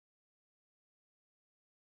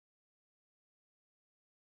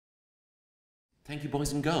Thank you,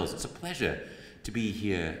 boys and girls. It's a pleasure to be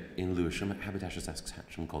here in Lewisham at Haberdashers'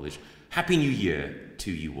 Hatcham College. Happy New Year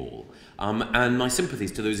to you all. And my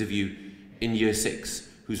sympathies to those of you in Year 6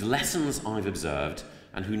 whose lessons I've observed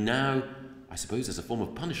and who now, I suppose as a form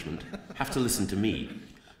of punishment, have to listen to me.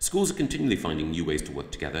 Schools are continually finding new ways to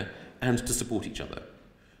work together and to support each other.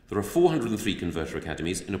 There are 403 converter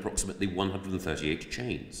academies in approximately 138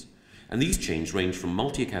 chains. And these chains range from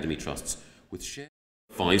multi-academy trusts with shared.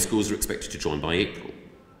 5 schools are expected to join by April.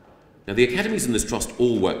 Now, the academies in this trust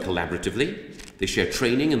all work collaboratively. They share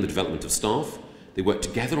training and the development of staff. They work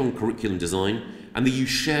together on curriculum design, and they use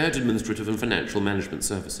shared administrative and financial management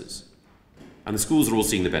services. And the schools are all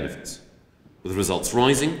seeing the benefits, with results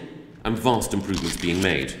rising and vast improvements being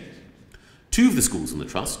made. 2 of the schools in the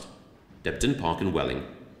trust, Debden Park and Welling,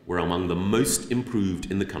 were among the most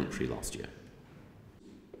improved in the country last year.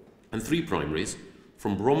 And 3 primaries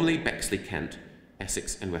from Bromley, Bexley, Kent,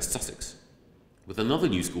 Essex and West Sussex, with another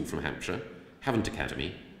new school from Hampshire, Havant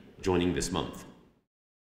Academy, joining this month.